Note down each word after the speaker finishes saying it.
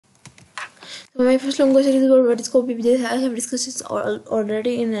So my first long question is about what is Co-PPGIS. I have discussed this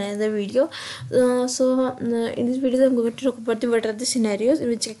already in another video. In this video, I'm going to talk about what are the scenarios in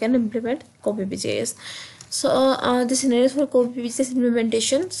which I can implement Co-PPGIS. The scenarios for Co-PPGIS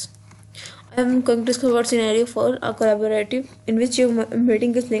implementations. I'm going to discuss about scenario for a collaborative, in which your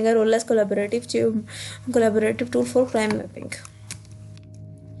meeting is playing a role as collaborative tool for crime mapping.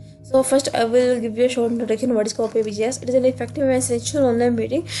 So first I will give you a short introduction what is Co-PPGIS. It is an effective and essential online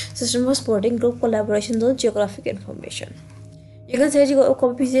meeting system for supporting group collaboration on geographic information. You can say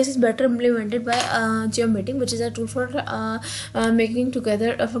Co-PPGIS is better implemented by GeoMeeting, which is a tool for making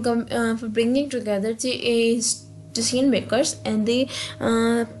together for bringing together the decision makers and the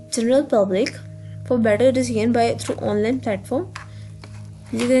general public for better decision through online platform.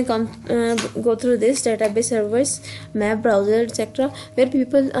 You can go through this database servers, map browser, etc., where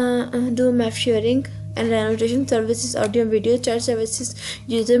people do map sharing and annotation services, audio and video chat services,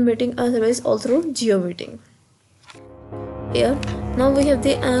 user meeting services, all through GeoMeeting. Here now we have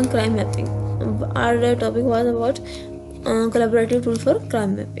the crime mapping. Our topic was about collaborative tool for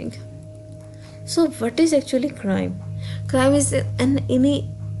crime mapping. So what is actually crime? Crime is an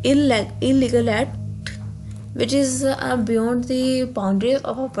illegal act which is beyond the boundaries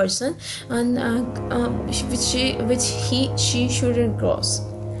of a person, and which she shouldn't cross.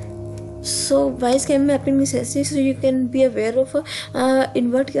 So why is crime mapping necessary? So you can be aware of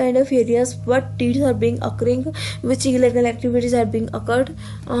in what kind of areas what deeds are being occurring, which illegal activities are being occurred.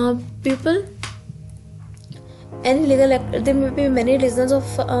 People, any illegal there may be many reasons of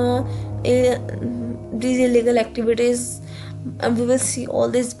these illegal activities, and we will see all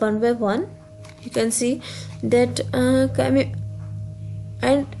this one by one. You can see that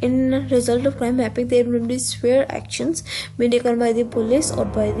and in result of crime mapping there will be severe actions being taken by the police or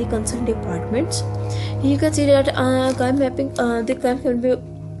by the concerned departments. You can see that crime mapping, the crime can be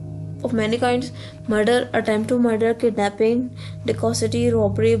of many kinds: murder, attempt to murder, kidnapping, dacosity,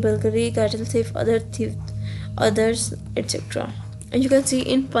 robbery, burglary, cattle thief, others, etc. And you can see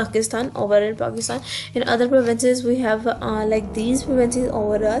in Pakistan, in other provinces we have like these provinces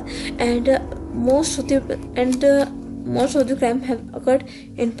overall, and most of the crime have occurred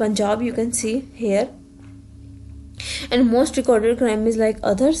in Punjab. You can see here, and most recorded crime is like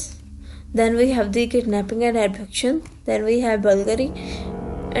others. Then we have the kidnapping and abduction. Then we have burglary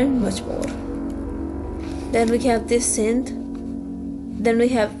and much more. Then we have this Sindh. Then we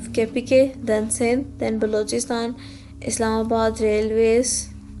have KPK. Then Sindh. Then Balochistan, Islamabad, railways,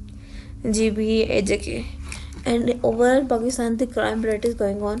 GB, AJK, and overall Pakistan the crime rate is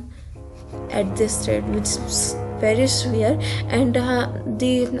going on at this rate, which is very severe, and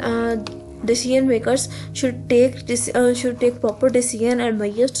the decision makers should take proper decision and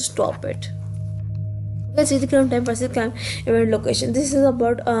measures to stop it. You can see the crime time versus crime event location. This is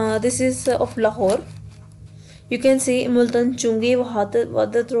about this is of Lahore. You can see Multan Chungi,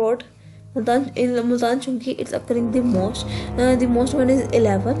 Wadat Road. In Multan Chungi it's occurring the most. The most one is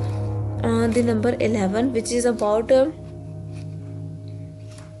 11. The number 11, which is about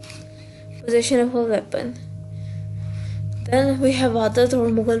possession of a weapon. Then we have Wadat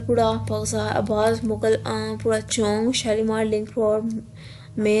Road, Mughalpura, Paksa, Abbas, Mughalpura Chowk, Shalimar Link Road,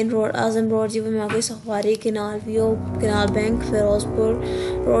 Main Road, Azam Road, Jivamagi Safari, Canal View, Canal Bank, Ferozpur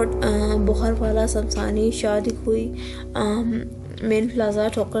Road, Buharwala, Samsani, Shadi Kui, Main Plaza,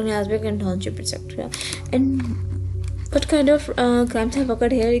 Thokar, Yazbek, and Township, etc. And what kind of crimes have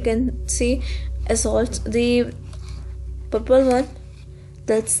occurred here? You can see assaults. The purple one,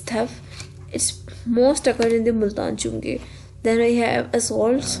 that's theft. It's most occurred in the Multan Chungi. Then we have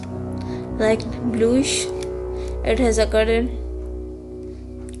assaults like bluish. It has occurred in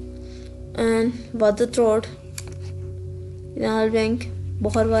Wadat Road, Canal Bank,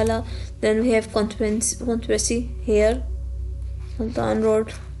 Buharwala. Then we have conspiracy here, Sultan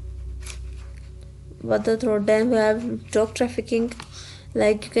Road, Wadat Road. Then we have drug trafficking,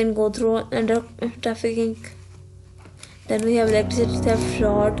 like you can go through under trafficking. Then we have electricity theft,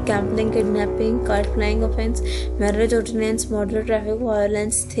 fraud, gambling, kidnapping, kite flying offense, marriage ordinance, moderate traffic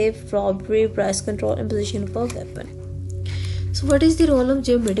violence, theft, robbery, price control, and possession of a weapon. So what is the role of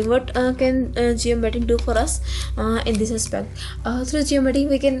GeoMeeting? What can GeoMeeting do for us in this aspect? Through GeoMeeting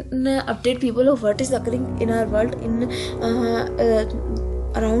we can update people of what is occurring in our world, in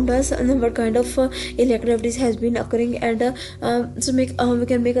around us, and what kind of illegal activities has been occurring, and so we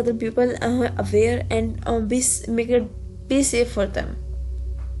can make other people aware and be safe for them.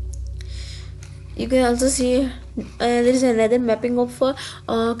 You can also see there is another mapping of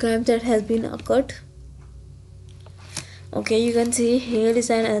crimes that has been occurred. Okay, you can see here is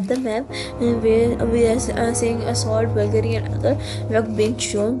another map where we are seeing assault, burglary, and other work being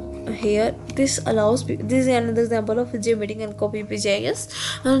shown here this allows, this is another example of geometric and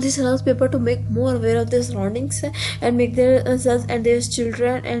Co-PPGIS. This allows people to make more aware of their surroundings and make themselves and their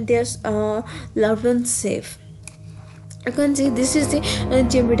children and their loved ones safe. You can see this is the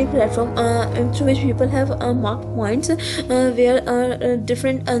geometric platform through which people have marked points where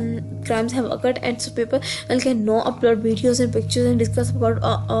different crimes have occurred, and so people can now upload videos and pictures and discuss about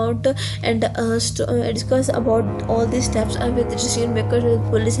discuss about all these steps with the decision makers, with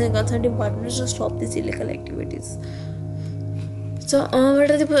police and concerned departments to stop these illegal activities. So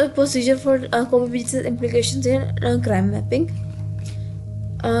what are the procedure for Co-PPGIS implications in crime mapping?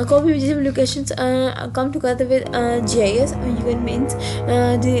 Co-PPGIS implications come together with GIS. You can means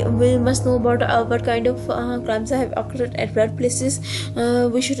we must know about what kind of crimes have occurred at what places.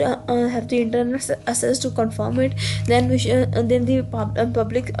 We should have the internet access to confirm it. Then we should, then the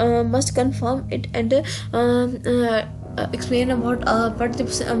public must confirm it and explain about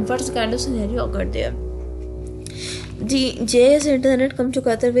what kind of scenario occurred there. The GIS internet comes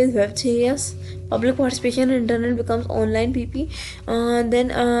together with web GIS. Public participation in internet becomes online PP. Then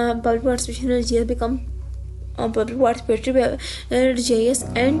public participation in GIS become public participatory GIS,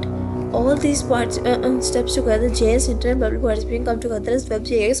 and all these parts steps together, GIS, internet, public participation, come together as web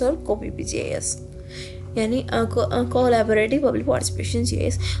GIS or Co-PPGIS. यानी collaborative public participation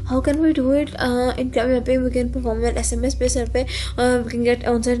GIS. How can we do it? In crime mapping, we can perform an SMS based survey. We can get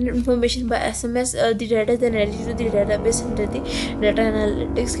on-site information by SMS. The data then added to the database, and the data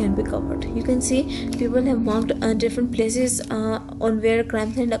analytics can be covered. You can see people have marked different places on where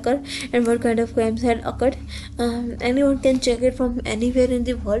crimes had occurred and what kind of crimes had occurred. Anyone can check it from anywhere in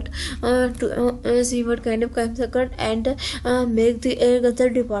the world to see what kind of crimes occurred and make the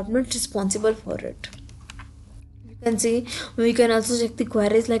concerned department responsible for it. Can see we can also check the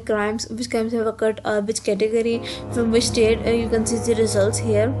queries like crimes, which crimes have occurred, which category, from which state. You can see the results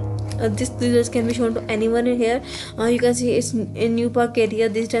here. This results can be shown to anyone in here. You can see it's in New Park area,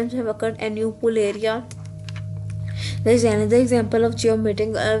 these times have occurred, and New Pool area. There is another example of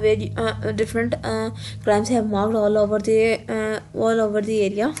geometric where different crimes have marked all over the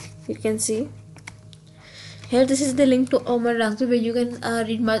area. You can see here. This is the link to my transcript where you can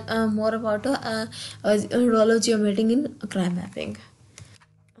read more about role of geometry in crime mapping.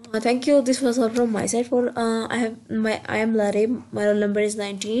 Thank you. This was all from my side. I am Larry. My roll number is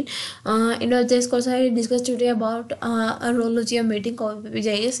 19. In this course, I discussed today about a role of geometry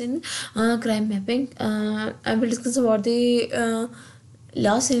Co-PPGIS in crime mapping. I will discuss about the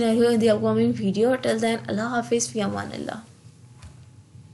last scenario in the upcoming video. Till then, Allah Hafiz, fi aman Allah.